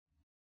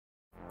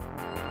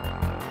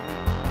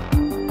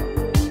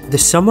The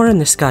Somewhere in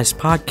the Skies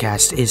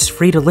podcast is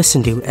free to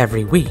listen to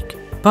every week,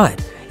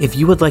 but if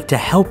you would like to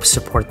help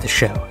support the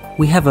show,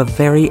 we have a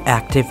very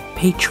active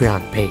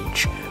Patreon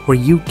page where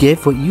you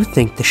give what you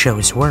think the show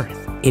is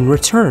worth. In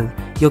return,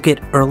 you'll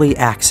get early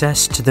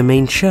access to the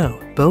main show,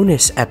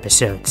 bonus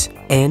episodes,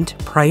 and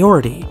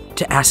priority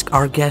to ask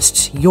our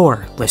guests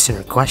your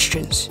listener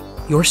questions.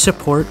 Your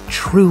support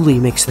truly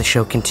makes the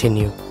show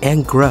continue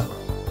and grow.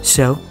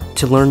 So,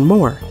 to learn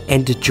more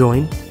and to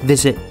join,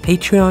 visit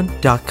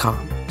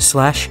patreon.com/somewhereskies.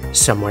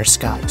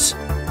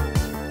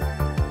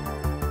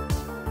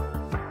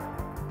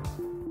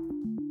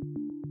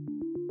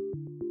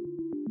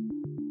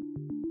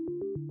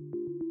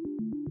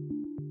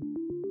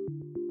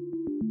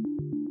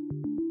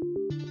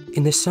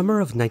 In the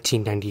summer of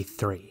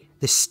 1993,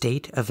 the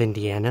state of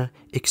Indiana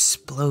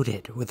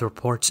exploded with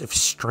reports of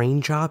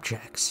strange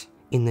objects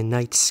in the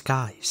night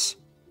skies,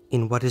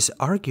 in what is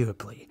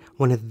arguably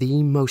one of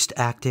the most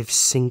active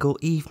single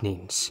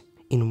evenings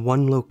in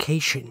one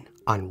location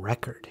on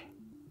record.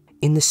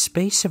 In the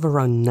space of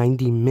around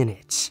 90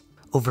 minutes,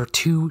 over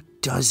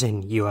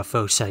 24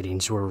 UFO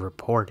sightings were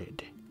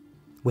reported,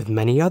 with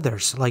many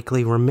others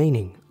likely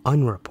remaining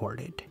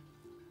unreported.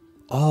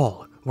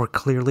 All were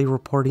clearly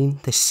reporting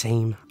the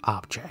same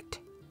object,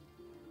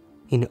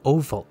 an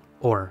oval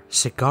or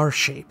cigar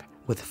shape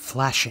with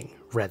flashing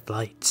red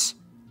lights.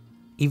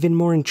 Even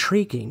more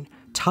intriguing,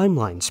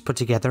 timelines put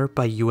together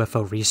by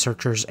UFO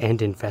researchers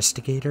and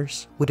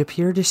investigators would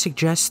appear to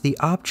suggest the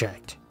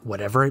object,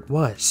 whatever it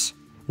was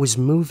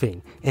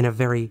moving in a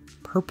very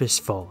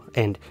purposeful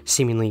and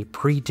seemingly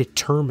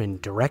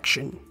predetermined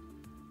direction.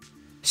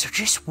 So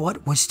just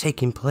what was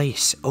taking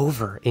place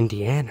over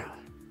Indiana?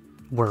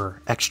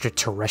 Were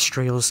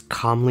extraterrestrials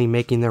calmly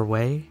making their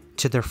way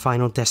to their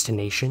final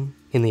destination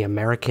in the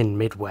American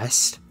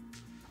Midwest?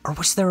 Or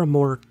was there a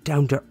more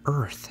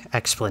down-to-earth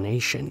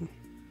explanation?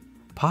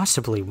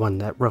 Possibly one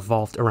that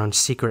revolved around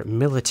secret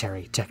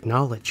military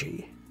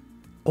technology?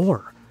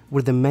 Or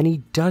were the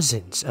many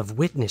dozens of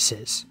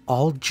witnesses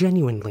all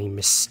genuinely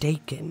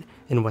mistaken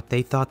in what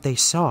they thought they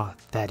saw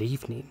that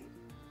evening?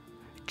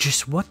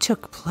 Just what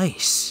took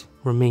place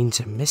remains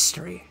a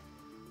mystery.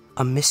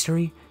 A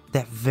mystery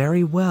that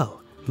very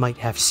well might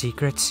have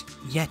secrets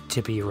yet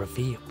to be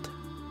revealed.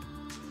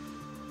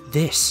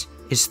 This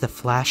is the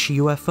Flash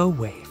UFO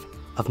Wave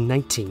of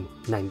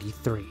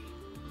 1993.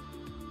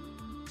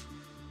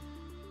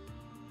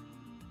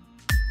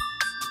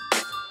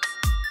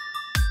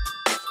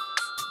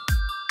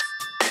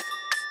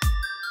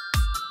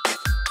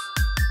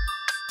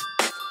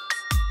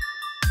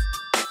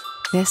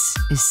 This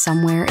is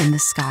Somewhere in the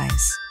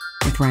Skies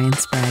with Ryan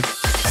Sprague.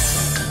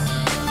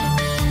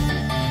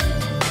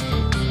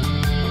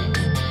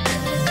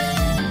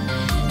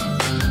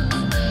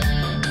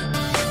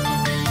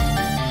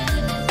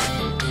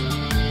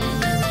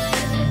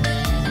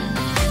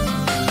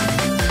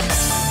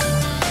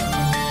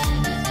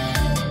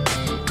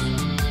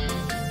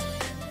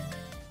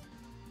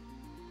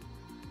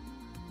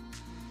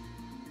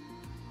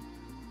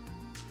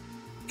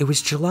 It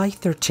was July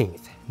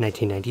 13th,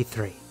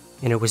 1993,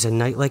 and it was a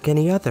night like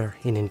any other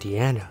in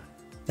Indiana.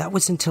 That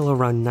was until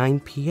around 9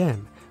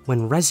 p.m.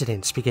 when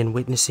residents began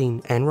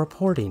witnessing and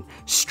reporting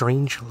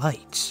strange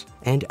lights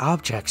and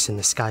objects in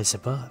the skies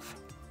above.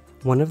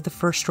 One of the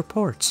first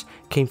reports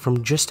came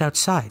from just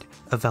outside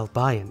of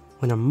Albion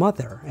when a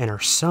mother and her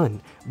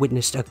son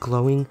witnessed a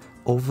glowing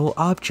oval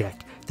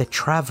object that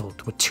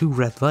traveled with two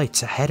red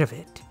lights ahead of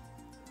it.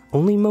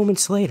 Only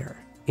moments later,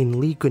 in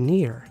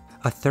Ligonier,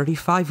 a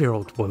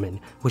 35-year-old woman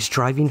was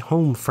driving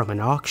home from an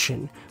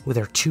auction with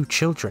her two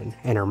children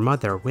and her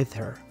mother with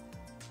her.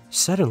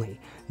 Suddenly,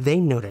 they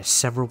noticed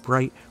several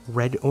bright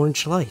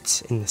red-orange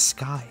lights in the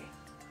sky.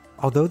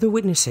 Although the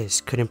witnesses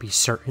couldn't be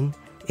certain,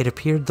 it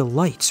appeared the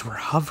lights were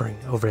hovering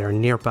over a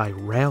nearby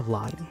rail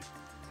line.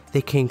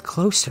 They came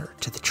closer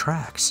to the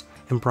tracks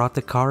and brought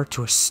the car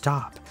to a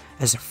stop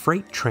as a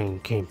freight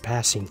train came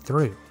passing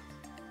through.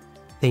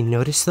 They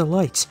noticed the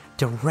lights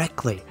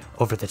directly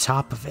over the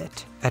top of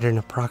it at an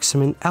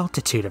approximate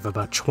altitude of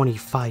about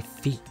 25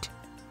 feet.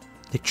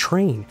 The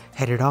train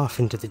headed off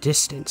into the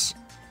distance,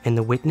 and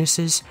the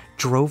witnesses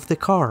drove the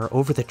car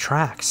over the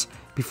tracks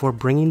before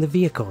bringing the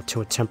vehicle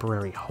to a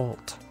temporary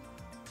halt.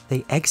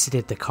 They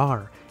exited the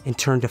car and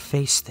turned to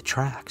face the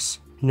tracks,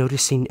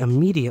 noticing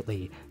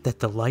immediately that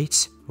the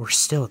lights were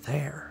still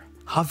there,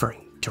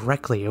 hovering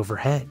directly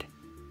overhead.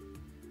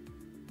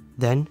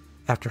 Then,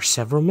 after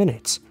several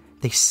minutes,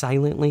 they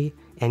silently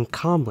and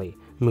calmly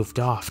moved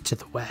off to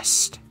the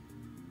west.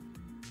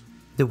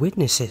 The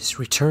witnesses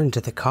returned to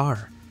the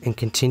car and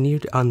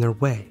continued on their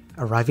way,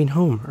 arriving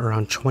home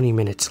around 20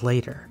 minutes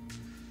later.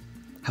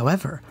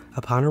 However,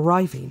 upon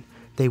arriving,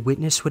 they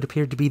witnessed what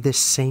appeared to be the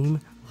same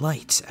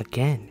lights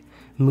again,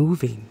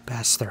 moving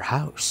past their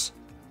house.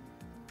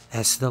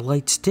 As the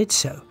lights did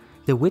so,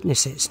 the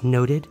witnesses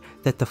noted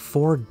that the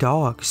 4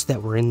 dogs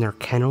that were in their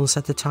kennels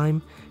at the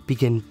time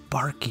began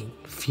barking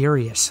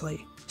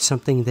furiously,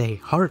 something they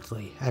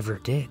hardly ever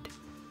did.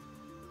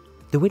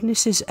 The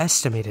witnesses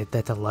estimated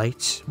that the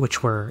lights,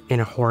 which were in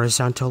a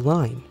horizontal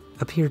line,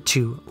 appeared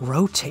to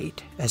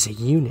rotate as a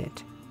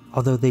unit,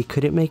 although they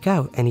couldn't make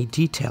out any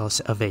details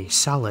of a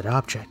solid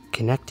object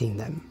connecting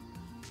them.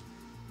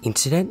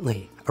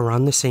 Incidentally,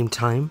 around the same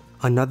time,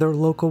 another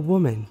local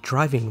woman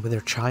driving with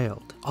her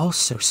child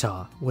also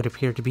saw what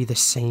appeared to be the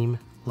same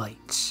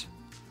lights.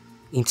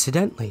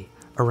 Incidentally,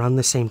 around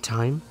the same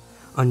time,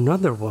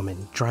 another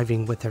woman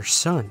driving with her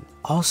son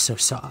also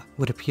saw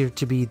what appeared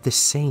to be the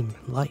same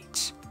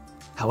lights.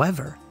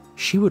 However,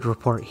 she would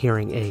report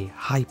hearing a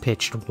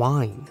high-pitched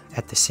whine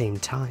at the same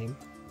time.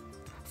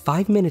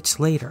 5 minutes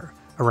later,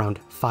 around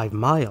 5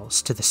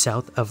 miles to the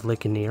south of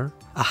Ligonier,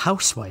 a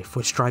housewife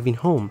was driving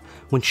home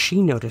when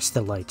she noticed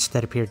the lights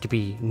that appeared to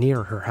be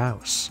near her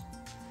house.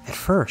 At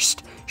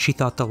first, she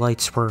thought the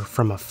lights were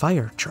from a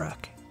fire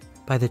truck.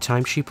 By the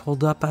time she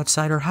pulled up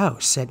outside her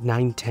house at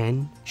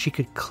 9:10, she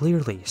could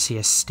clearly see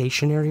a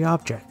stationary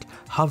object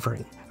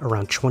hovering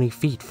around 20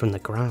 feet from the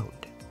ground.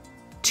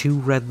 2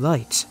 red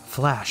lights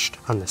flashed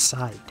on the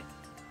side.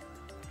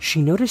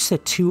 She noticed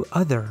that 2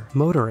 other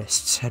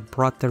motorists had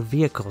brought their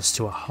vehicles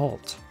to a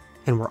halt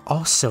and were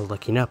also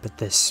looking up at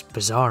this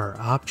bizarre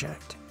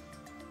object.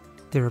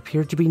 There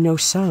appeared to be no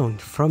sound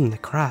from the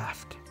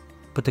craft,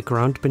 but the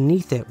ground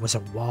beneath it was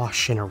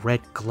awash in a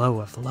red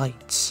glow of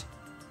lights.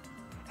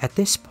 At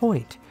this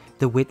point,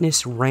 the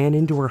witness ran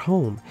into her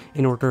home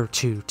in order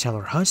to tell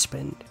her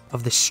husband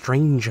of the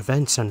strange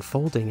events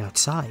unfolding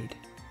outside.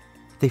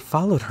 They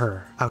followed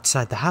her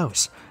outside the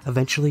house,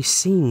 eventually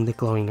seeing the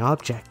glowing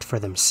object for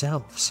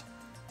themselves.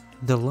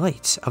 The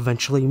lights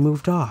eventually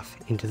moved off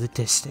into the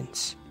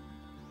distance.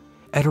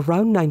 At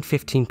around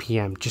 9:15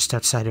 p.m., just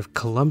outside of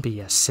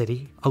Columbia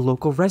City, a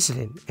local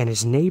resident and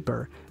his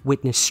neighbor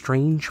witnessed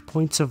strange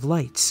points of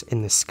lights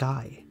in the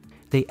sky.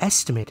 They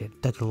estimated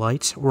that the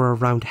lights were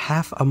around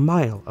half a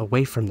mile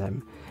away from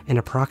them and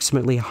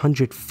approximately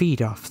 100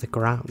 feet off the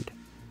ground.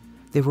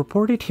 They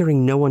reported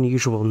hearing no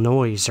unusual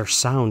noise or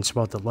sounds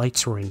while the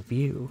lights were in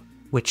view,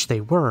 which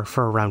they were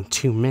for around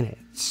 2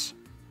 minutes.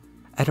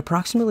 At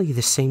approximately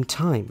the same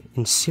time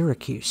in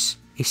Syracuse,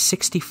 a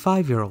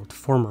 65-year-old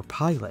former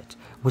pilot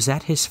was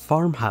at his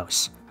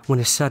farmhouse when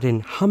a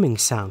sudden humming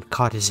sound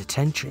caught his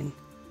attention.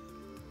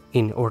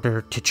 In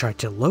order to try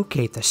to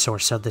locate the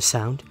source of the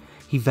sound,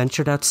 he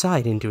ventured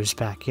outside into his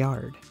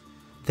backyard.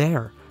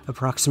 There,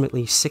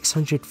 approximately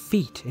 600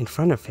 feet in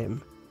front of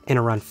him, and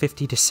around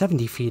 50 to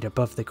 70 feet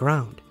above the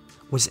ground,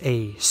 was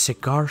a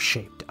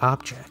cigar-shaped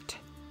object.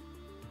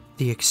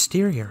 The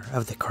exterior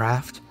of the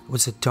craft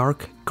was a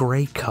dark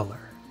gray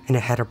color, and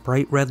it had a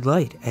bright red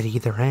light at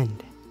either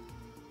end.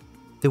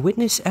 The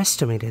witness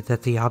estimated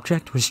that the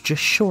object was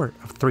just short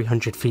of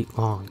 300 feet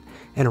long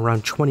and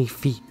around 20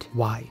 feet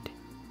wide.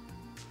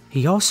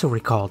 He also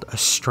recalled a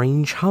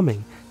strange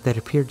humming that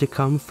appeared to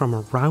come from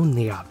around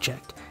the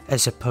object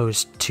as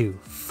opposed to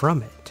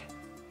from it.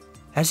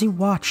 As he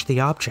watched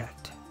the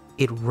object,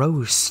 it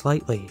rose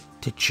slightly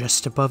to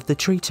just above the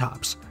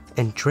treetops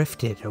and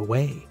drifted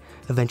away,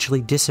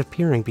 eventually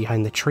disappearing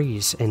behind the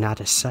trees and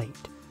out of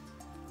sight.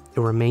 It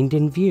remained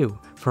in view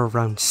for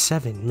around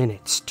 7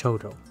 minutes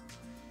total.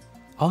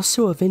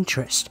 Also of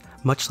interest,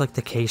 much like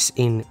the case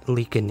in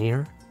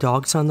Ligonier,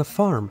 dogs on the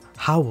farm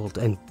howled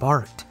and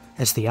barked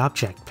as the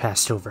object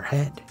passed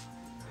overhead.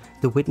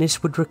 The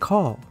witness would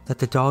recall that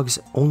the dogs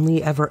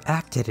only ever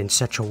acted in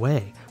such a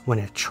way when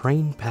a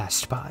train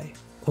passed by,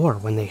 or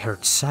when they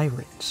heard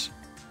sirens.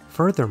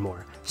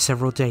 Furthermore,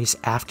 several days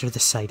after the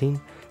sighting,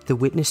 the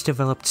witness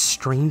developed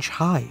strange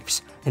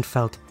hives and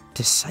felt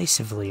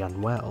decisively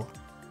unwell.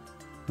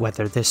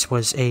 Whether this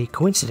was a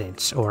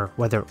coincidence or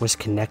whether it was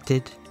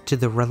connected to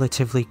the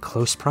relatively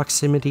close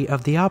proximity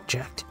of the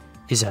object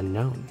is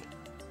unknown.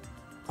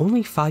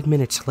 Only 5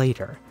 minutes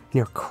later,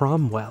 near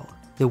Cromwell,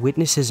 the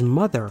witness's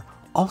mother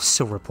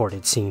also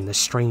reported seeing the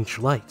strange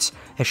lights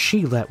as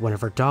she let one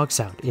of her dogs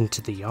out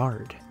into the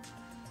yard.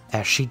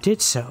 As she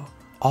did so,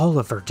 all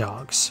of her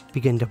dogs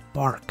began to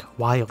bark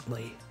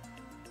wildly.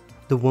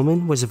 The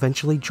woman was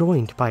eventually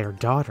joined by her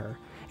daughter,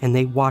 and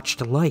they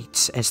watched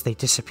lights as they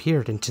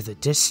disappeared into the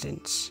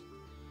distance.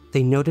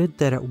 They noted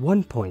that at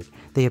one point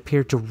they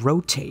appeared to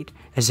rotate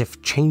as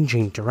if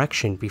changing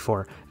direction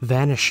before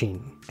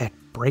vanishing at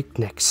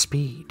breakneck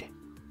speed.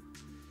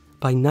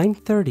 By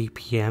 9:30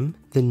 p.m.,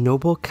 the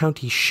Noble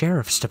County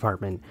Sheriff's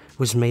Department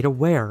was made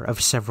aware of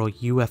several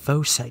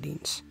UFO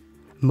sightings,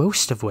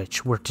 most of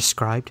which were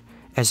described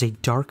as a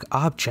dark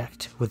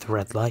object with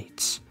red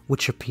lights,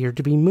 which appeared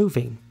to be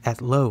moving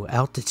at low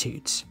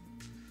altitudes.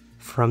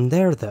 From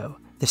there, though,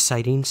 the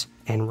sightings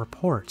and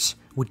reports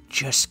would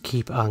just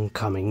keep on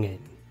coming in.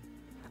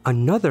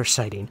 Another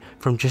sighting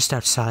from just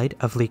outside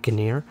of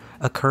Ligonier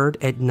occurred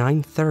at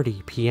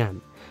 9:30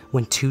 p.m.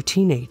 when 2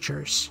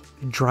 teenagers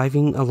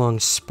driving along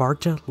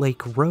Sparta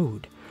Lake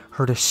Road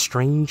heard a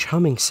strange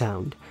humming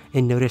sound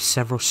and noticed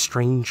several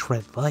strange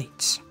red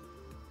lights.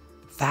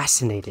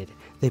 Fascinated,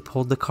 they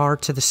pulled the car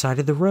to the side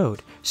of the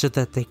road so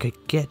that they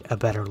could get a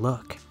better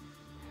look.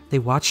 They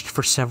watched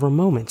for several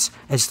moments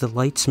as the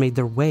lights made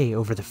their way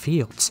over the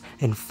fields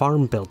and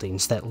farm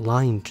buildings that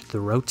lined the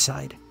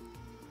roadside.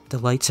 The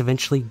lights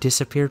eventually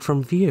disappeared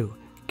from view,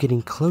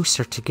 getting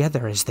closer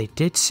together as they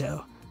did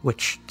so,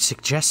 which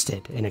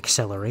suggested an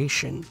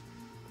acceleration.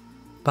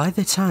 By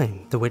the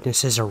time the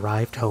witnesses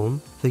arrived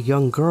home, the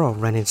young girl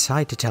ran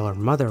inside to tell her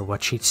mother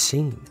what she'd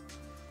seen.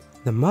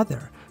 The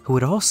mother, who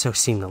had also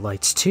seen the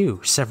lights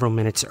too several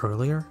minutes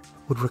earlier,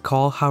 would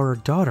recall how her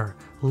daughter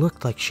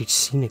looked like she'd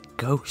seen a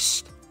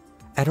ghost.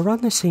 At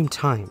around the same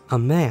time, a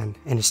man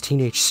and his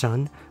teenage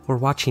son were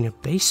watching a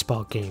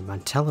baseball game on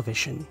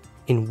television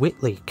in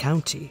Whitley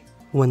County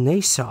when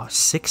they saw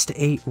 6 to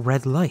 8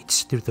 red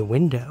lights through the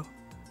window.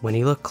 When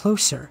he looked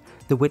closer,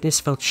 the witness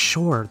felt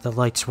sure the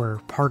lights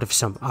were part of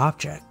some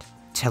object,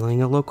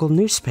 telling a local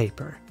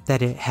newspaper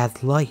that it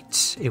had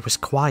lights, it was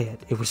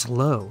quiet, it was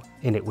low,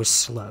 and it was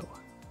slow.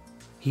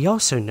 He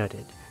also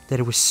noted that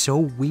it was so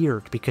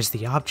weird because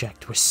the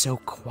object was so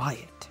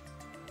quiet.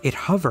 It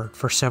hovered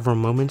for several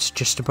moments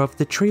just above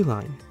the tree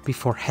line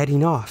before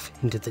heading off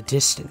into the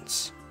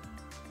distance.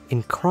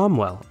 In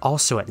Cromwell,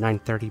 also at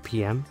 9:30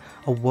 p.m.,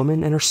 a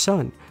woman and her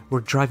son were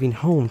driving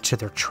home to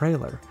their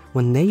trailer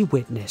when they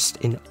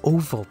witnessed an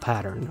oval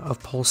pattern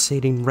of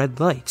pulsating red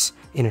lights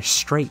in a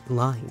straight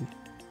line.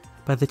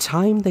 By the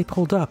time they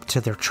pulled up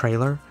to their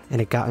trailer and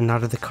had gotten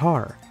out of the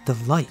car, the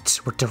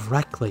lights were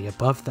directly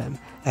above them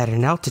at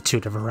an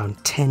altitude of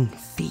around 10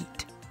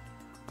 feet.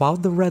 While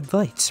the red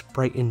lights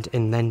brightened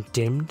and then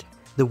dimmed,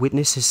 the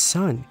witness's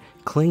son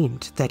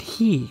claimed that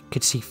he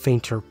could see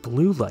fainter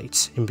blue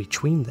lights in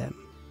between them.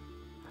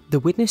 The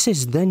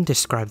witnesses then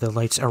described the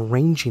lights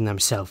arranging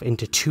themselves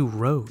into 2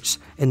 rows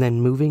and then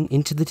moving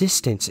into the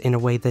distance in a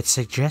way that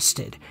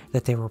suggested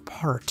that they were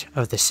part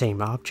of the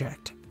same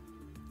object.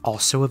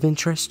 Also of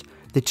interest,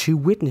 the 2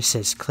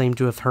 witnesses claimed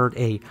to have heard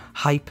a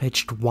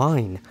high-pitched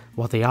whine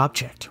while the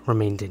object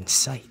remained in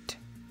sight.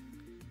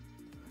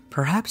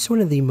 Perhaps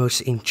one of the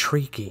most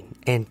intriguing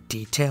and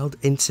detailed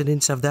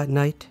incidents of that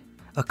night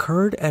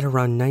occurred at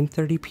around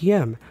 9:30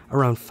 p.m.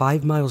 around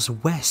 5 miles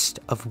west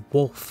of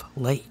Wolf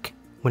Lake,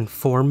 when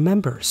 4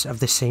 members of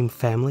the same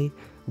family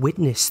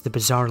witnessed the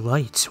bizarre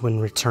lights when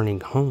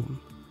returning home.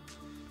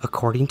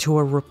 According to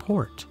a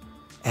report,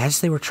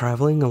 as they were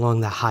traveling along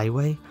the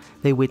highway,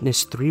 they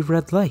witnessed 3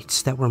 red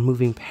lights that were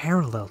moving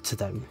parallel to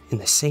them in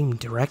the same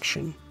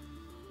direction.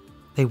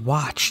 They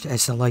watched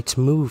as the lights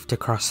moved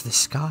across the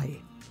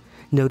sky,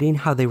 noting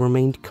how they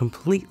remained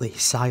completely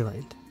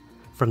silent.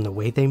 From the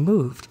way they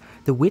moved,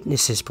 the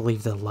witnesses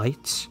believed the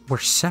lights were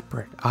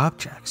separate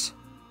objects.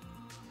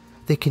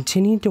 They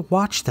continued to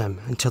watch them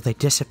until they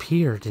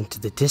disappeared into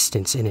the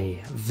distance in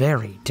a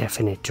very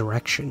definite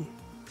direction.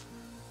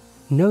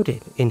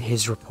 Noted in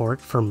his report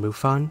for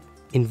MUFON,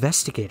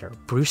 investigator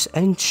Bruce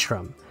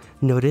Engstrom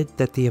noted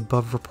that the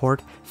above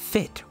report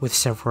fit with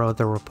several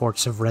other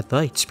reports of red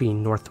lights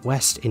being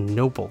northwest in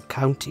Noble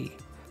County,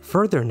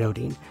 further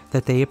noting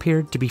that they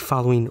appeared to be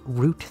following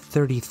Route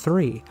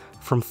 33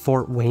 from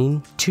Fort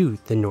Wayne to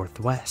the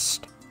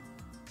northwest.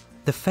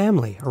 The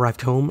family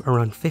arrived home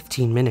around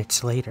 15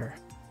 minutes later.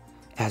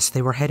 As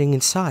they were heading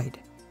inside,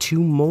 2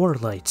 more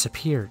lights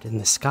appeared in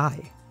the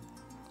sky.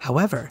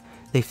 However,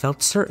 they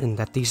felt certain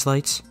that these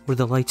lights were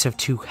the lights of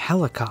 2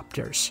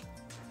 helicopters,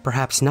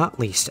 perhaps not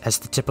least as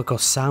the typical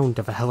sound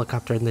of a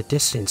helicopter in the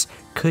distance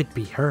could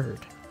be heard.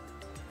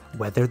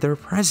 Whether their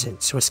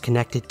presence was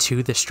connected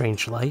to the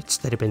strange lights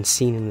that had been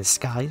seen in the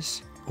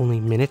skies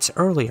only minutes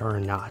earlier or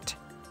not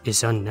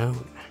is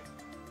unknown.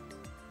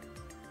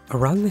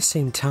 Around the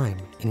same time,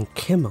 in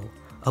Kimmel,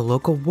 a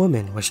local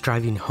woman was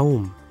driving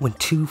home when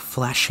 2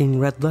 flashing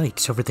red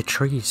lights over the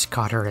trees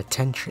caught her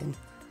attention.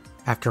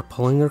 After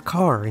pulling her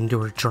car into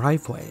her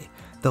driveway,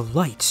 the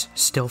lights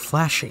still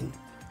flashing,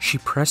 she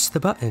pressed the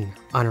button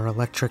on her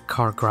electric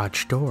car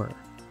garage door.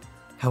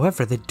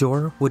 However, the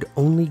door would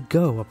only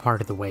go a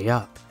part of the way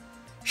up.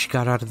 She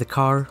got out of the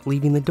car,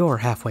 leaving the door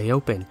halfway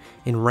open,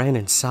 and ran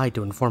inside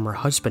to inform her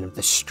husband of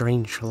the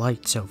strange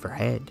lights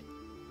overhead.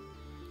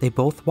 They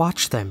both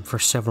watched them for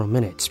several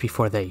minutes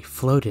before they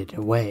floated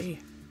away.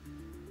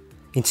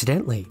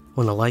 Incidentally,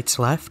 when the lights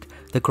left,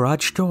 the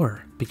garage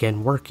door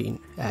began working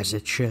as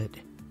it should.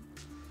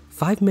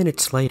 5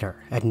 minutes later,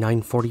 at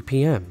 9:40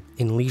 p.m.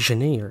 in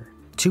Legionnaire,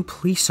 2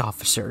 police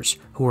officers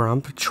who were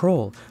on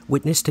patrol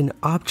witnessed an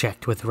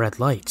object with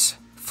red lights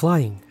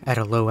flying at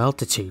a low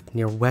altitude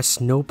near West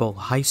Noble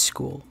High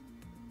School.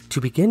 To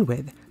begin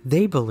with,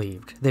 they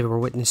believed they were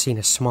witnessing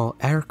a small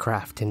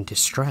aircraft in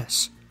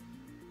distress.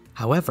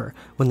 However,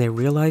 when they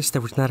realized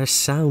there was not a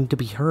sound to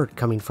be heard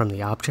coming from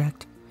the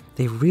object,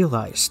 they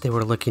realized they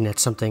were looking at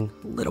something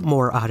a little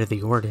more out of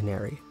the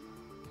ordinary.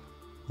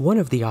 One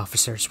of the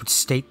officers would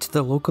state to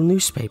the local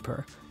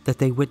newspaper that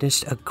they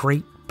witnessed a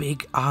great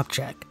big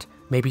object,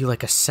 maybe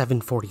like a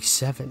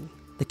 747.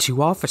 The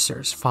 2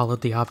 officers followed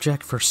the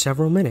object for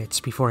several minutes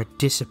before it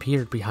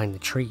disappeared behind the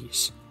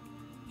trees.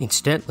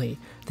 Incidentally,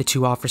 the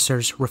 2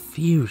 officers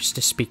refused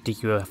to speak to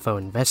UFO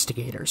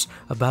investigators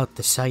about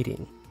the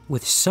sighting,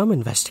 with some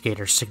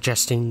investigators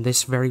suggesting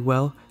this very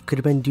well could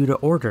have been due to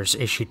orders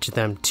issued to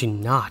them to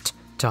not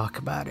talk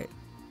about it.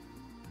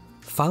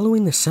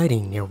 Following the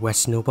sighting near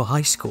West Noble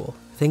High School,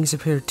 things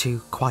appeared to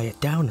quiet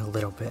down a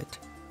little bit.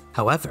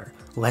 However,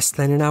 less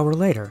than an hour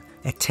later,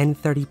 At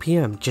 10:30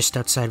 p.m., just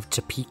outside of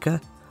Topeka,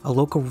 a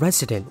local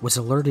resident was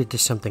alerted to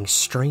something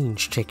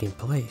strange taking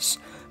place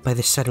by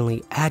the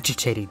suddenly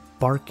agitated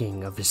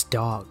barking of his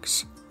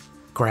dogs.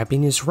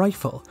 Grabbing his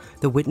rifle,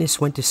 the witness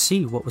went to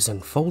see what was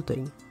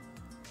unfolding.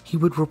 He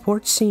would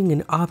report seeing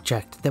an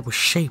object that was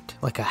shaped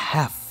like a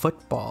half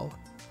football,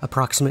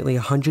 approximately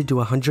 100 to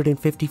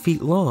 150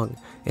 feet long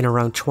and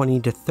around 20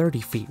 to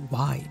 30 feet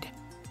wide.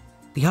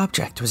 The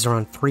object was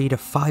around 300 to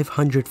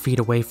 500 feet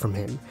away from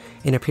him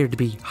and appeared to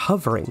be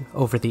hovering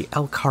over the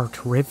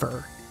Elkhart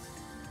River.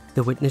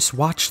 The witness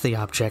watched the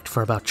object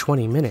for about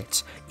 20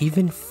 minutes,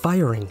 even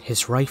firing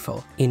his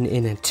rifle in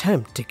an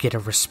attempt to get a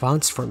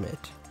response from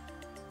it.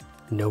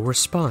 No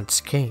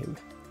response came.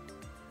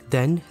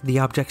 Then, the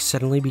object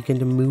suddenly began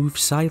to move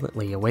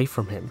silently away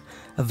from him,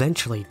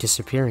 eventually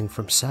disappearing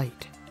from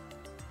sight.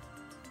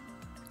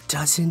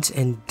 Dozens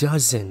and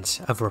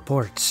dozens of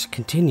reports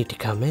continued to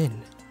come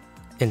in.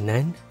 And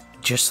then,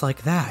 just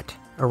like that,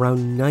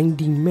 around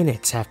 90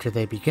 minutes after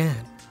they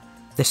began,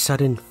 the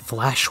sudden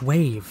flash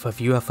wave of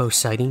UFO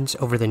sightings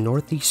over the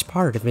northeast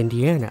part of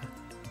Indiana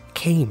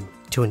came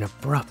to an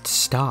abrupt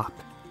stop.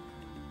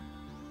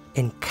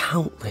 And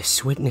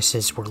countless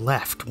witnesses were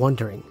left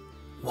wondering,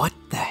 what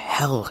the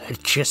hell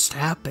had just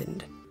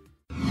happened?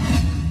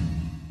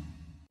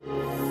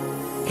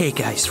 Hey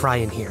guys,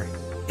 Ryan here.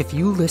 If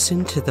you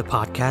listen to the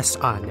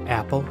podcast on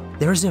Apple,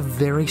 there's a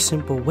very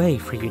simple way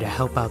for you to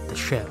help out the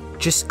show.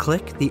 Just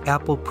click the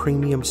Apple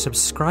Premium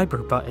subscriber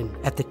button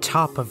at the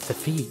top of the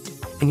feed,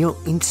 and you'll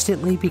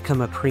instantly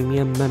become a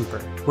premium member,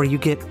 where you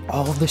get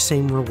all the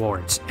same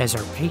rewards as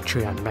our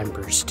Patreon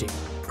members do.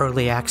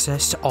 Early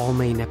access to all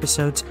main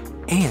episodes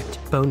and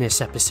bonus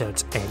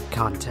episodes and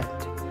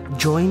content.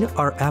 Join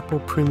our Apple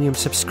Premium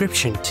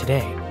subscription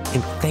today,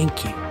 and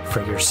thank you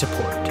for your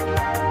support.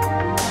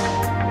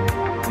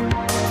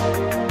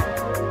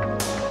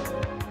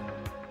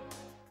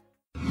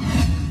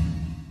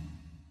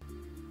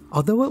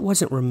 Although it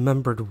wasn't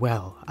remembered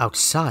well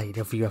outside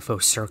of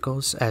UFO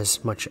circles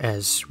as much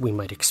as we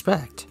might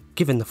expect,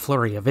 given the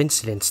flurry of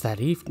incidents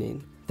that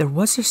evening, there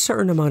was a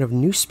certain amount of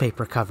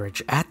newspaper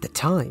coverage at the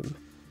time.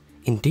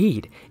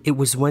 Indeed, it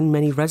was when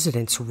many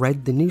residents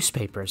read the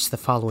newspapers the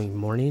following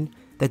morning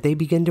that they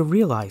began to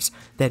realize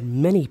that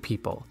many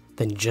people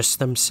than just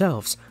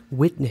themselves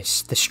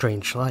witnessed the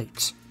strange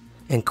lights,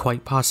 and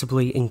quite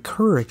possibly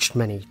encouraged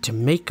many to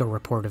make a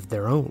report of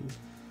their own.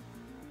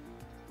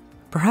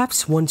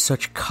 Perhaps one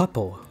such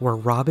couple were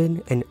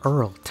Robin and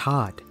Earl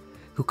Todd,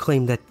 who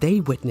claimed that they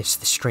witnessed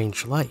the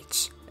strange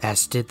lights,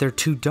 as did their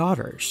two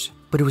daughters,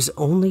 but it was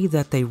only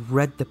that they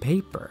read the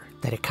paper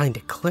that it kinda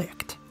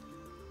clicked.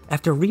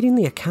 After reading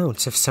the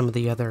accounts of some of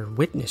the other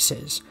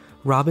witnesses,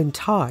 Robin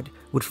Todd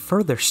would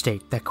further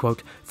state that,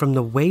 quote, from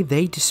the way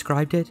they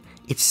described it,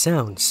 it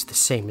sounds the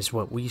same as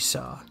what we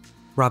saw.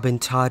 Robin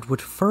Todd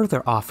would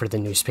further offer the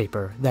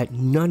newspaper that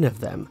none of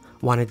them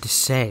wanted to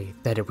say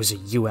that it was a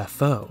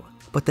UFO,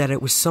 but that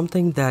it was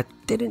something that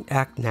didn't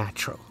act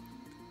natural.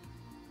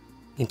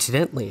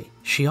 Incidentally,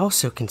 she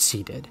also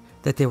conceded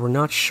that they were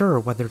not sure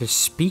whether to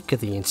speak of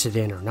the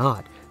incident or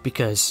not,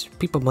 because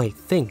people might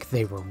think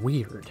they were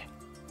weird.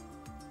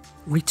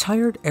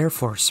 Retired Air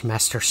Force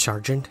Master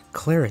Sergeant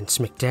Clarence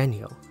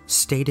McDaniel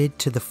stated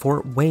to the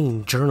Fort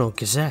Wayne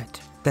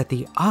Journal-Gazette that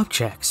the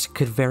objects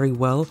could very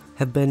well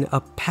have been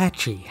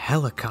Apache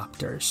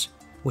helicopters,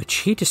 which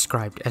he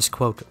described as,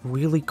 quote,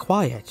 really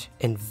quiet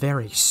and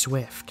very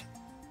swift.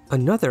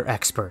 Another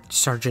expert,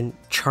 Sergeant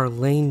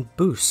Charlene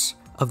Boos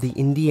of the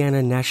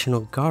Indiana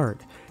National Guard,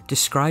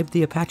 described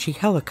the Apache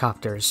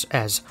helicopters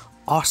as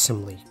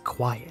awesomely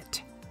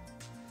quiet.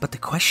 But the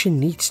question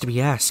needs to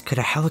be asked, could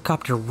a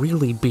helicopter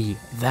really be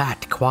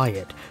that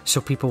quiet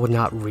so people would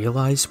not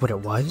realize what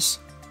it was?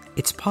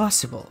 It's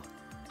possible.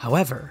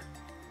 However,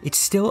 it's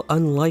still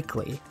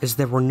unlikely, as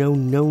there were no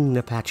known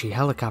Apache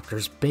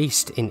helicopters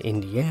based in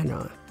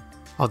Indiana.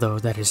 Although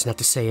that is not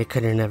to say it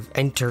couldn't have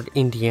entered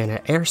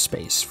Indiana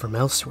airspace from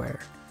elsewhere.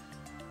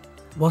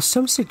 While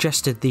some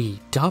suggested the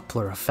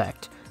Doppler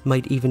effect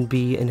might even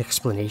be an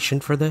explanation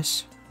for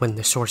this, when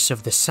the source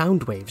of the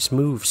sound waves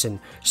moves and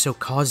so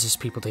causes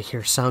people to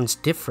hear sounds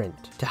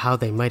different to how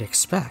they might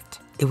expect,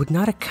 it would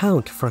not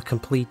account for a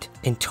complete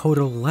and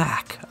total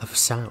lack of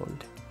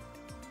sound.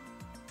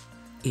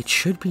 It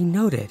should be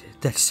noted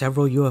that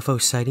several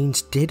UFO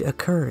sightings did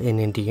occur in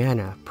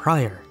Indiana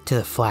prior to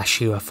the Flash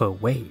UFO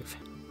Wave.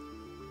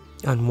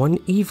 On one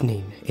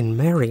evening in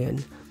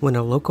Marion, when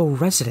a local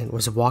resident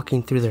was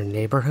walking through their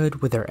neighborhood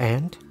with their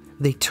aunt,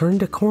 they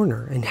turned a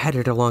corner and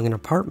headed along an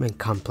apartment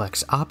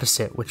complex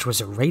opposite, which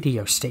was a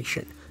radio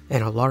station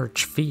and a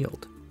large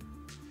field.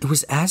 It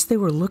was as they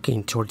were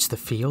looking towards the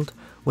field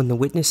when the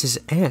witness's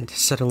aunt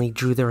suddenly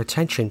drew their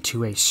attention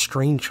to a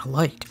strange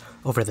light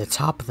over the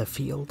top of the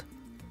field.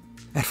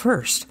 At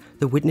first,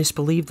 the witness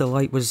believed the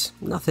light was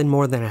nothing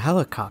more than a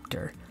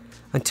helicopter,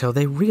 until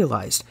they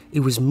realized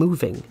it was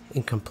moving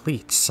in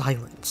complete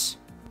silence.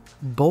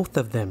 Both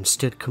of them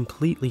stood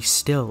completely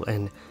still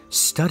and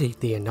studied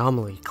the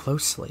anomaly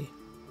closely.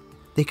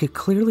 They could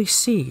clearly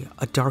see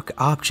a dark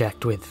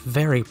object with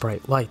very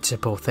bright lights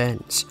at both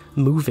ends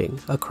moving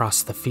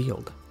across the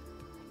field.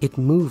 It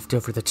moved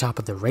over the top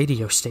of the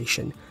radio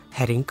station,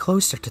 heading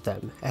closer to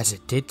them as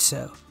it did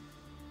so.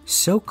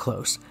 So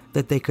close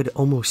that they could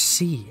almost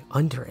see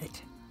under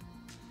it.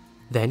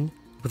 Then,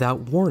 without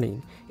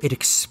warning, it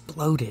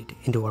exploded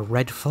into a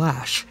red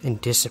flash and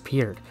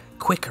disappeared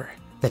quicker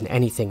than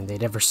anything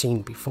they'd ever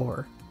seen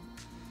before.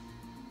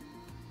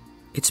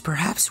 It's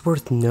perhaps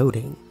worth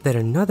noting that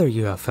another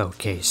UFO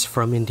case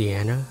from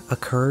Indiana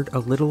occurred a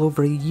little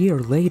over a year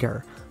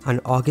later on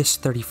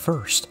August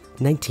 31st,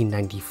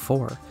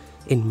 1994,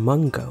 in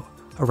Mungo,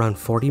 around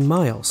 40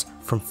 miles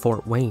from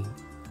Fort Wayne,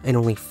 and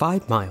only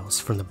 5 miles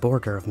from the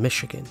border of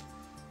Michigan.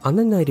 On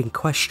the night in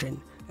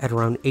question, at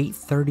around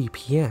 8:30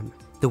 p.m.,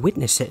 the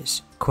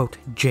witnesses, quote,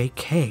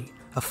 J.K.,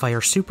 a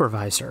fire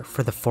supervisor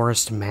for the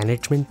Forest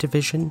Management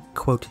Division,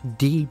 quote,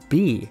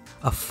 D.B.,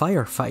 a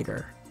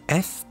firefighter,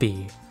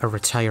 F.B., a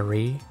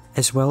retiree,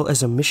 as well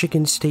as a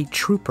Michigan State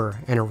Trooper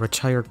and a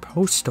retired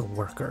postal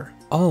worker,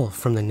 all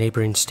from the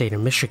neighboring state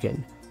of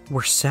Michigan,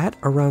 were sat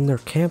around their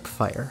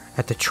campfire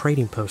at the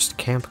Trading Post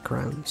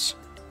campgrounds.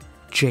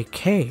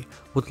 J.K.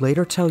 would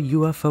later tell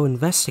UFO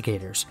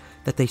investigators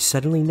that they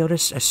suddenly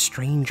noticed a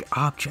strange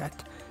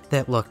object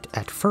that looked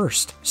at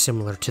first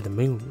similar to the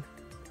moon.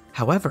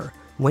 However,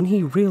 when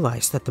he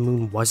realized that the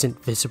moon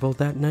wasn't visible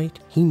that night,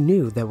 he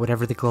knew that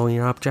whatever the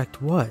glowing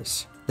object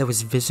was that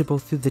was visible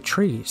through the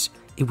trees,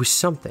 it was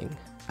something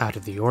out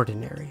of the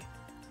ordinary.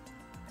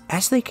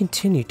 As they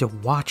continued to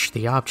watch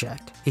the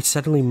object, it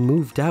suddenly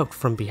moved out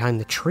from behind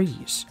the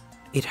trees.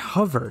 It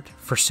hovered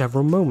for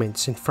several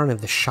moments in front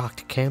of the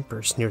shocked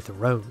campers near the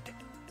road.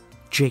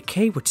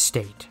 J.K. would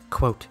state,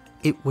 quote,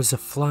 it was a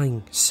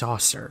flying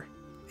saucer,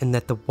 and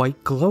that the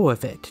white glow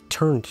of it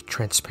turned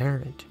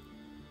transparent.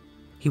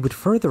 He would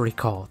further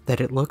recall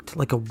that it looked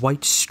like a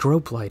white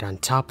strobe light on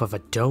top of a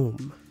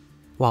dome,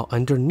 while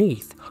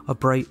underneath a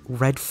bright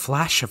red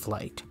flash of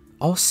light,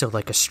 also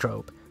like a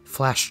strobe,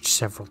 flashed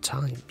several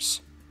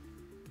times.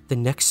 The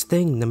next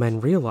thing the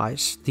men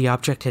realized, the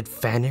object had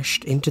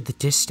vanished into the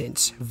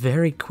distance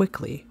very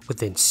quickly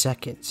within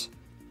seconds.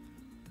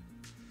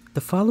 The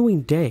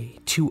following day,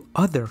 2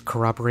 other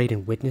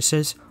corroborating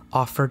witnesses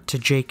offered to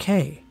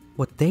J.K.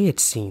 what they had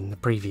seen the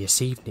previous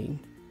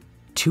evening.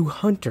 2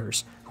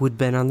 hunters who had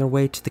been on their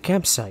way to the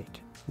campsite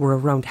were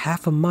around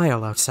half a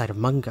mile outside of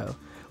Mungo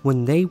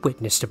when they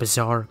witnessed a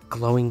bizarre,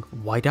 glowing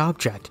white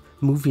object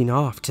moving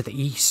off to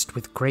the east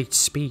with great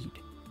speed.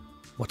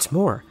 What's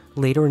more,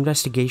 later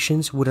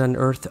investigations would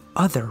unearth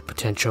other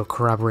potential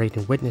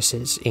corroborating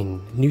witnesses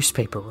in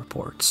newspaper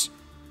reports.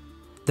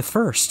 The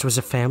first was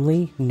a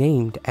family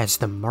named as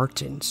the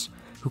Martins,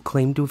 who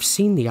claimed to have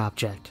seen the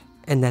object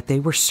and that they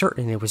were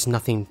certain it was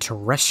nothing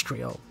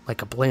terrestrial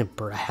like a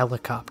blimp or a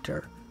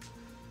helicopter.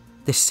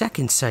 The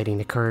second sighting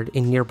occurred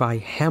in nearby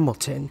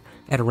Hamilton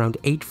at around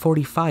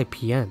 8:45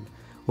 p.m.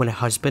 when a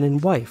husband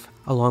and wife,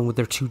 along with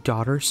their 2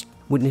 daughters,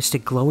 witnessed a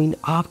glowing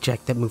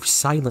object that moved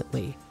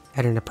silently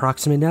at an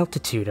approximate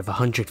altitude of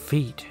 100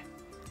 feet,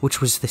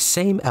 which was the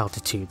same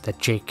altitude that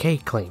J.K.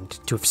 claimed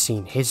to have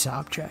seen his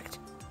object.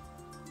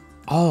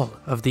 All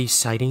of these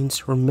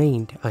sightings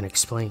remained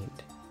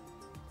unexplained,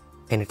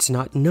 and it's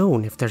not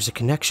known if there's a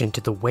connection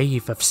to the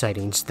wave of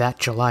sightings that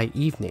July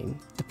evening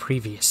the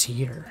previous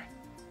year.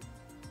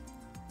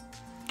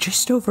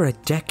 Just over a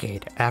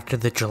decade after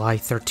the July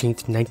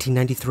 13th,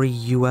 1993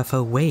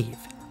 UFO wave,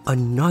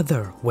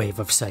 another wave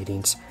of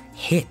sightings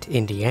hit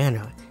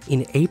Indiana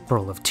in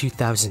April of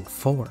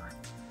 2004.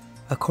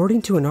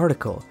 According to an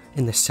article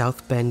in the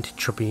South Bend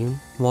Tribune,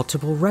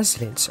 multiple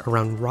residents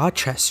around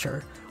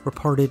Rochester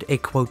reported a,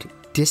 quote,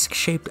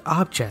 disc-shaped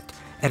object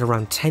at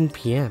around 10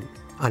 p.m.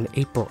 on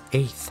April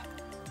 8th.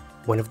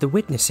 One of the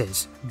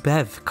witnesses,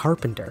 Bev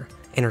Carpenter,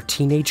 and her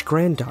teenage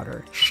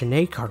granddaughter,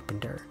 Shanae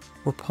Carpenter,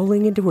 were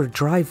pulling into her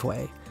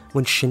driveway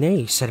when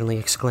Shanae suddenly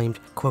exclaimed,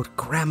 quote,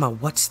 Grandma,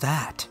 what's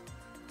that?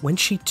 When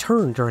she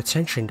turned her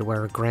attention to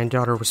where her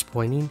granddaughter was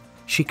pointing,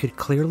 she could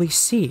clearly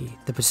see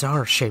the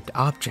bizarre-shaped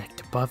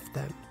object above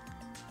them.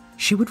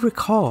 She would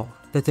recall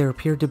that there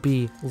appeared to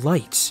be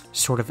lights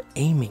sort of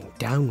aiming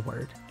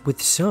downward,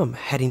 with some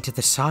heading to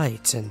the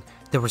sides, and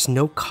there was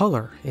no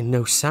color and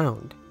no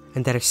sound,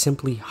 and that it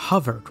simply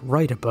hovered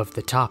right above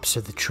the tops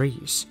of the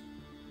trees.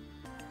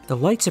 The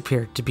lights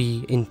appeared to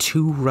be in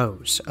 2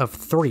 rows of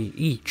 3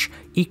 each,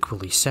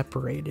 equally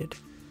separated.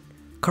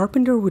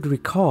 Carpenter would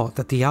recall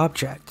that the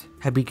object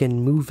had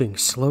begun moving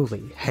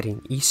slowly,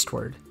 heading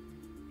eastward.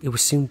 It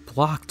was soon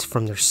blocked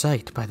from their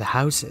sight by the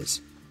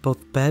houses.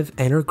 Both Bev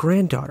and her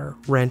granddaughter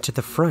ran to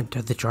the front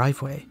of the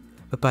driveway,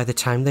 but by the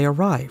time they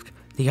arrived,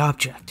 the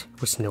object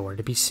was nowhere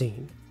to be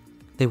seen.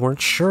 They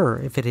weren't sure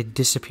if it had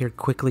disappeared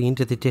quickly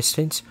into the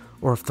distance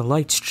or if the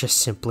lights just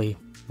simply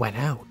went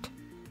out.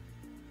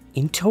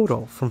 In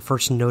total, from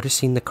first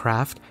noticing the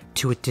craft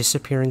to it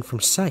disappearing from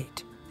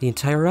sight, the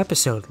entire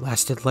episode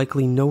lasted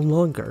likely no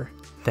longer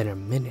than a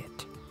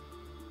minute.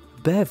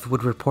 Bev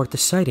would report the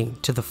sighting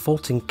to the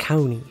Fulton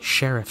County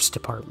Sheriff's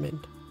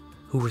Department,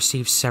 who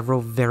received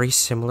several very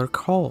similar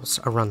calls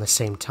around the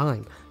same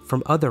time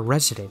from other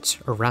residents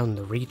around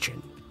the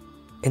region.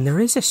 And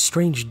there is a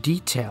strange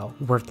detail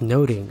worth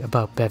noting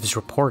about Bev's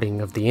reporting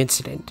of the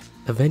incident,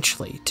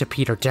 eventually to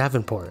Peter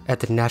Davenport at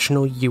the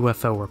National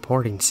UFO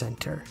Reporting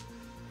Center.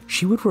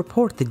 She would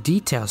report the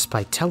details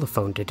by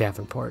telephone to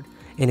Davenport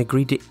and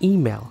agreed to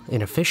email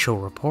an official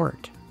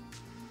report.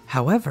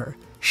 However,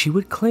 she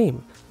would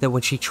claim that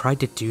when she tried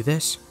to do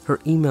this, her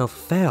email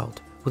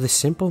failed with a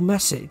simple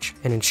message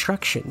and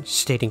instruction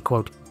stating,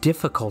 quote,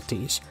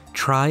 "difficulties,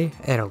 try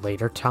at a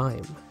later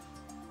time."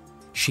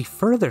 She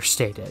further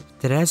stated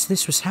that as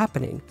this was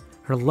happening,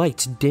 her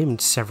lights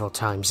dimmed several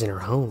times in her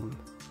home.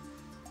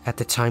 At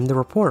the time the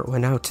report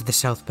went out to the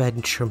South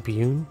Bend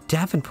Tribune,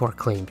 Davenport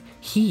claimed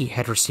he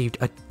had received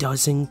a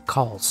dozen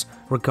calls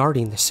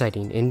regarding the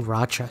sighting in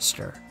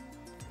Rochester.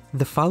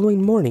 The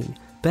following morning,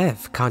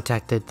 Bev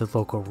contacted the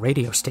local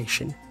radio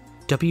station,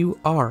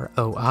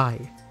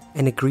 WROI,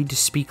 and agreed to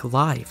speak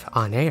live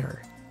on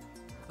air.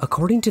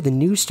 According to the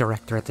news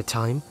director at the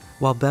time,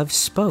 while Bev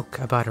spoke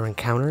about her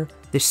encounter,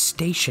 the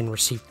station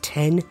received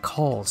 10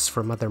 calls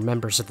from other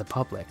members of the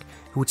public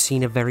who had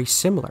seen a very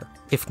similar,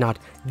 if not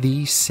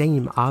the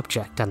same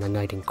object on the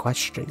night in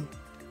question.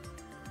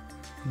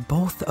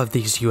 Both of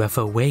these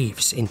UFO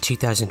waves in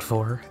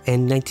 2004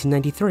 and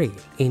 1993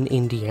 in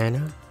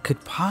Indiana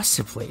could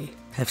possibly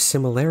have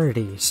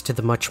similarities to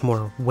the much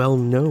more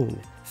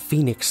well-known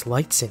Phoenix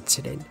Lights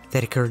incident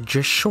that occurred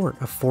just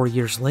short of 4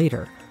 years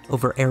later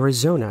over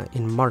Arizona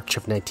in March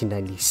of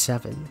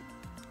 1997.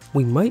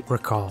 We might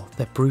recall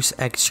that Bruce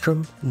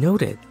Eggstrom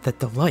noted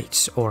that the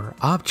lights, or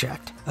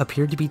object,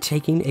 appeared to be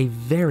taking a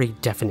very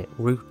definite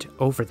route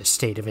over the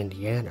state of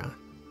Indiana.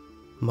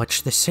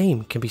 Much the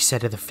same can be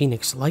said of the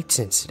Phoenix Lights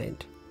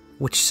incident,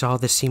 which saw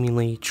the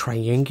seemingly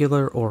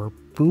triangular or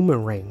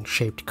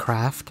boomerang-shaped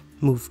craft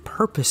move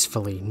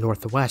purposefully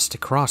northwest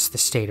across the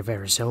state of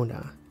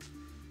Arizona.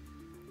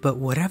 But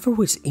whatever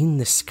was in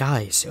the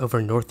skies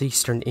over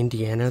northeastern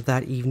Indiana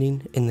that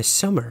evening in the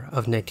summer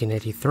of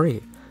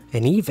 1983,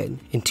 and even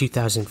in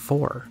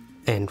 2004,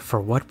 and for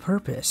what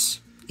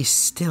purpose, is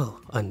still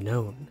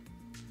unknown.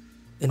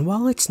 And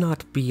while it's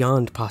not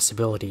beyond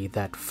possibility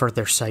that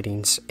further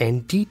sightings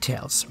and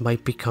details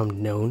might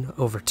become known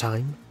over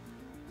time,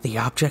 the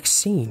objects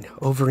seen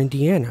over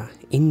Indiana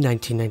in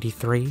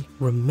 1993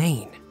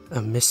 remain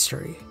a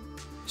mystery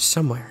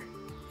somewhere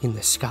in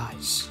the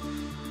skies.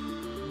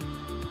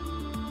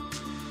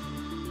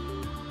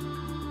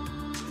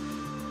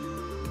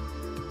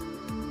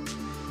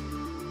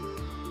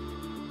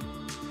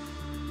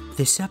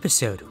 This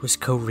episode was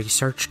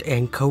co-researched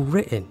and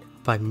co-written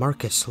by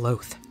Marcus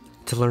Loth.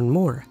 To learn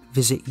more,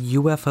 visit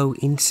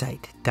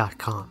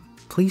ufoinsight.com.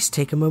 Please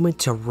take a moment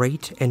to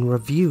rate and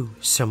review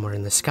Somewhere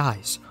in the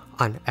Skies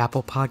on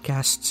Apple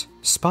Podcasts,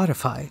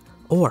 Spotify,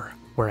 or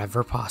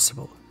wherever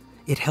possible.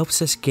 It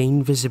helps us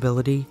gain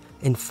visibility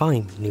and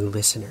find new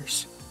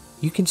listeners.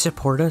 You can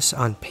support us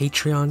on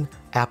Patreon,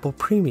 Apple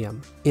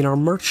Premium, in our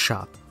merch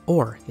shop,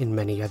 or in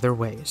many other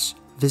ways.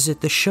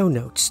 Visit the show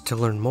notes to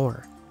learn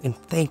more, and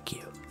thank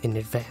you in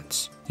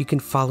advance. You can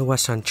follow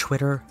us on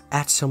Twitter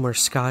at Somewhere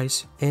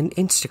Skies and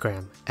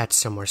Instagram at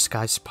Somewhere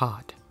Skies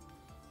Pod.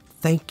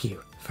 Thank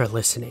you for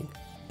listening,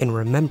 and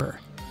remember,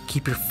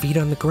 keep your feet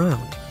on the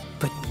ground,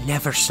 but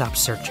never stop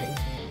searching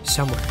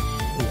somewhere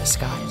in the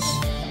skies.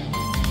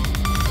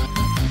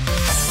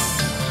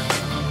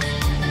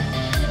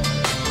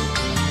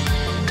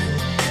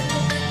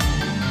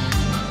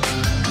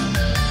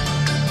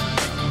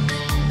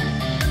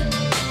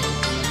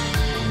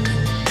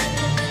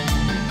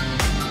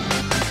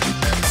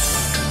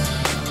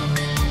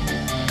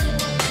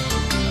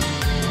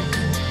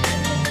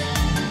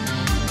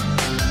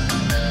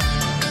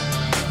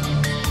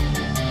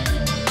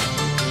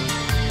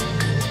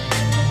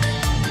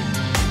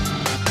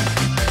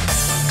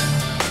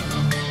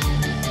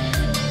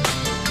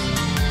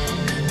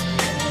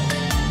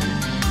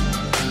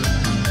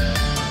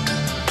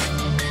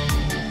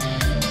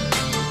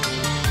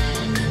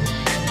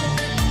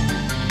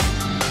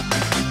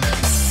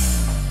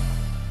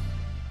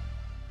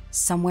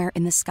 Somewhere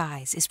in the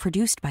Skies is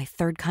produced by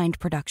Third Kind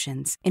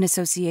Productions in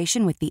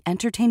association with the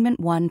Entertainment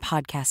One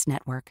Podcast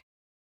Network.